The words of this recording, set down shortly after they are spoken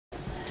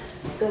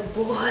Good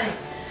boy.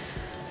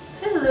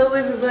 Hello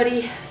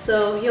everybody.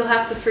 So you'll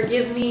have to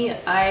forgive me.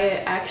 I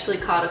actually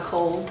caught a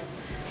cold.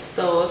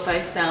 So if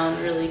I sound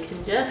really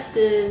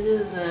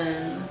congested,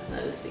 then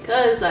that is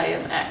because I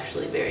am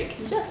actually very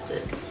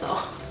congested. So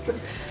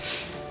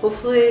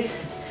hopefully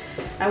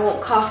I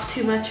won't cough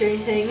too much or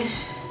anything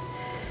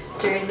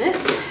during this.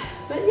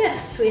 But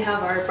yes, we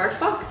have our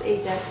BarkBox.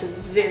 Ajax is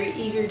very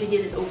eager to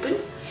get it open.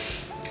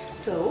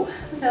 So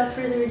without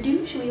further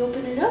ado, should we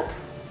open it up?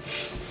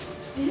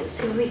 Yeah,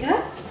 see what we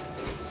got?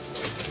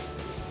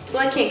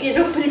 Well, I can't get it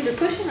open if you're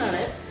pushing on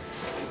it.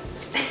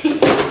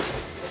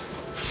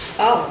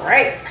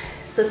 Alright,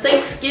 it's a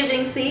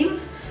Thanksgiving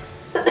theme.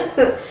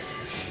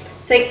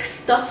 Thanks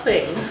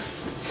stuffing.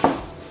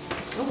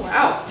 Oh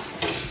wow.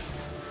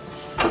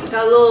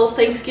 Got a little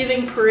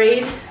Thanksgiving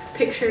parade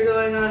picture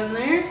going on in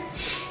there.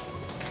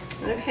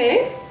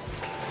 Okay.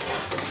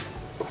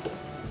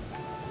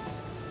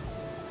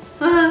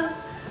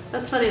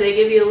 That's funny, they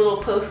give you a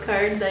little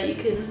postcard that you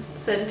can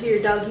send to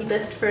your doggy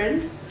best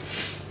friend.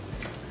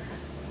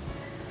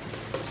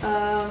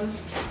 I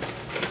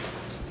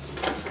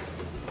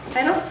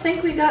don't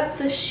think we got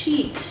the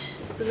sheet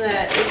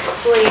that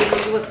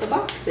explains what the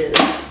box is.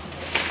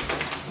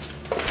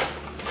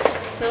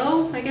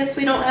 So I guess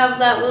we don't have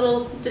that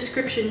little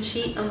description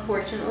sheet,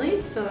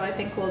 unfortunately, so I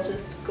think we'll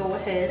just go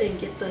ahead and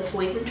get the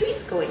toys and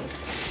treats going.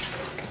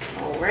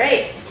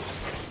 Alright,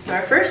 so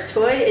our first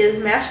toy is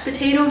Mashed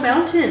Potato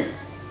Mountain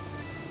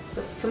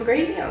with some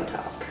gravy on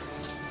top.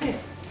 Okay.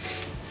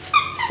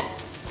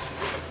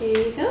 Here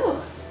you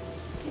go.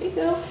 There you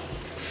go.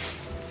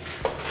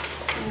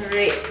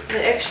 Alright,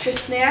 the extra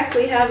snack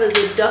we have is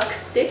a duck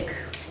stick.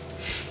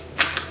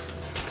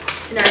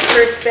 And our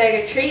first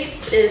bag of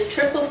treats is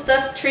triple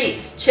stuffed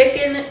treats,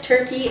 chicken,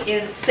 turkey,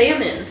 and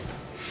salmon.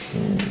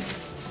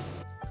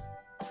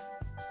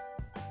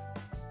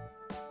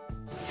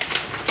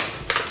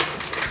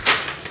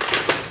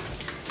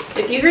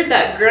 If you heard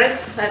that grunt,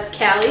 that's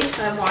Callie.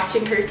 I'm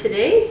watching her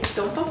today.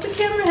 Don't bump the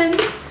camera, honey.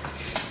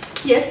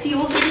 Yes, you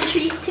will get a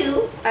treat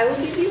too. I will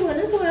give you one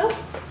as well.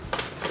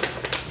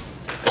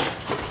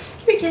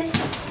 Here, kid.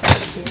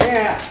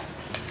 Yeah.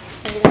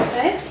 Are you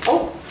okay?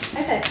 Oh,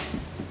 okay.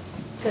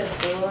 Good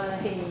boy.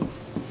 Here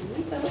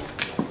we go.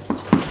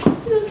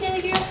 Good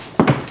kitty girl.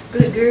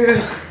 Good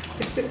girl.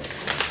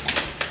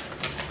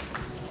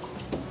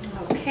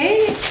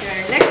 Okay,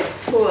 our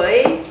next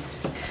toy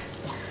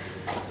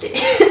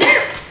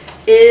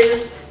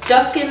is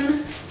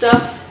duck-and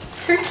stuffed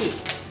turkey.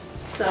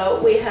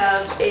 So we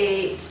have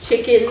a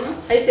chicken,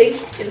 I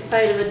think,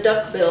 inside of a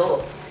duck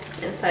bill,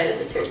 inside of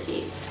a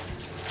turkey.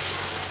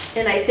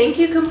 And I think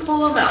you can pull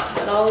them out,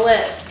 but I'll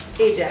let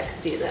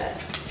Ajax do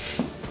that.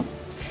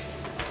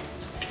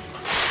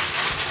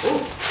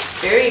 Ooh,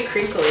 very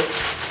crinkly.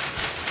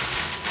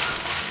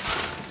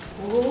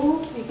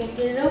 Ooh, you gonna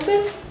get it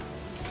open?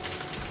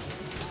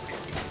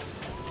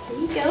 There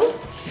you go.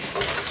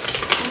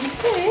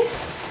 Okay.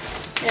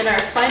 And our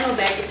final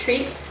bag of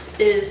treats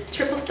is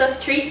triple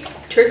stuffed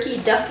treats, turkey,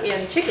 duck,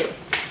 and chicken.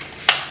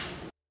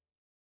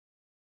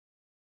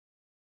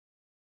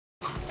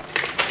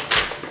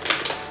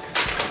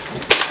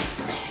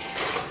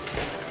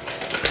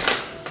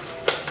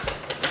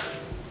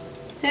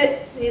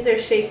 These are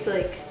shaped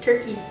like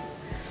turkeys.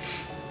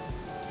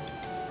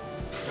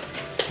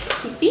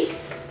 You speak?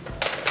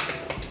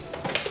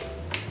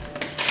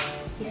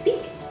 You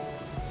speak?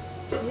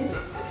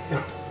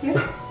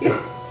 Yeah.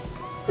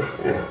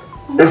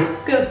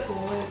 Good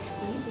boy.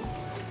 Easy.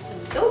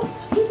 Go.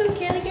 You go,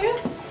 candy girl.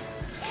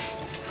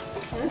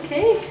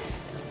 Okay.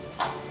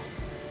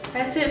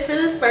 That's it for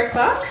this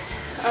BarkBox.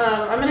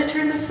 I'm going to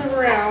turn this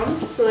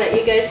around so that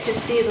you guys can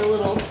see the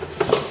little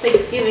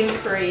Thanksgiving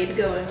parade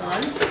going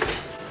on.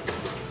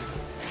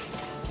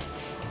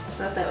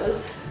 Thought that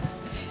was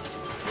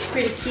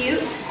pretty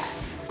cute.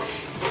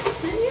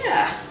 And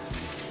yeah.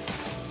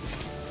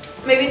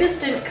 Maybe this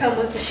didn't come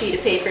with a sheet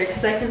of paper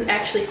because I can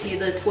actually see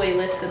the toy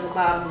list in the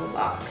bottom of the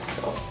box.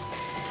 So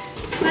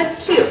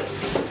that's cute.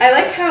 I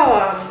like how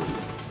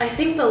I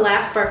think the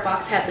last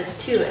BarkBox had this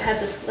too. It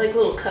had this like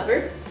little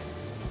cover.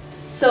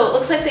 So it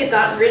looks like they've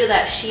gotten rid of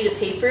that sheet of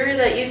paper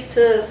that used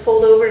to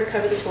fold over and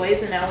cover the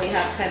toys, and now we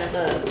have kind of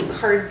a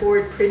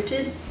cardboard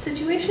printed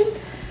situation.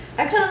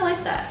 I kind of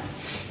like that.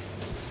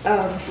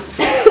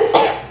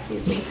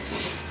 Excuse me.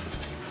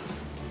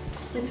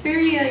 It's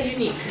very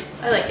unique.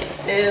 I like it.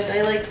 And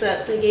I like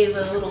that they gave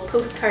a little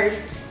postcard.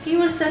 Hey, you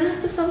want to send this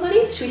to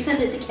somebody? Should we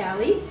send it to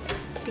Callie?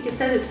 You can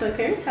send it to my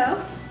parents'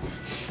 house.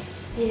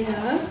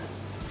 Yeah.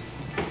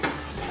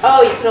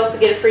 Oh, you could also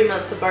get a free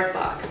month of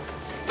BarkBox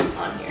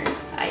on here.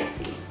 I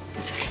see.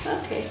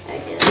 Okay, I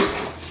get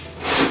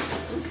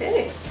it.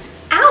 Okay.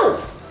 Ow!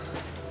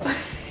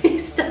 He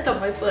stepped on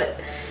my foot.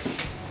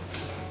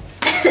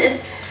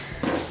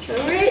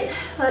 Alright,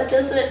 that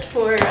does it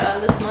for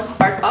this month's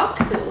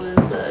BarkBox. It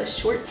was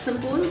short,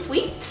 simple, and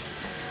sweet.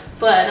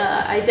 But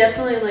I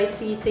definitely like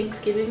the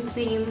Thanksgiving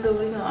theme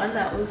going on.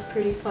 That was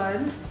pretty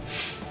fun.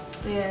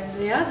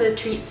 And yeah, the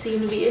treats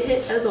seem to be a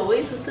hit as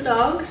always with the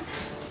dogs.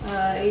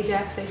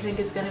 Ajax, I think,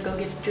 is going to go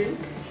get a drink.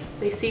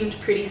 they seemed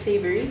pretty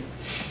savory.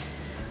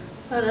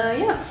 But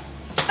yeah,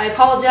 I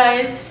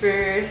apologize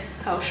for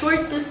how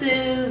short this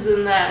is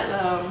and that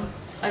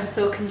I'm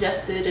so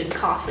congested and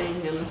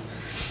coughing and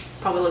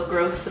probably look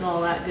gross and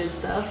all that good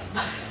stuff.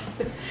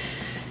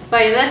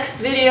 By the next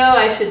video,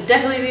 I should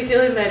definitely be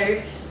feeling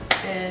better.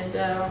 And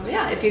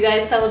yeah, if you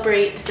guys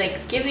celebrate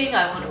Thanksgiving,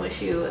 I want to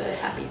wish you a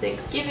happy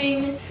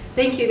Thanksgiving.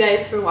 Thank you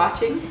guys for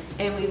watching,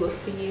 and we will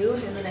see you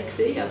in the next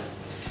video.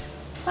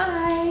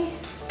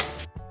 Bye!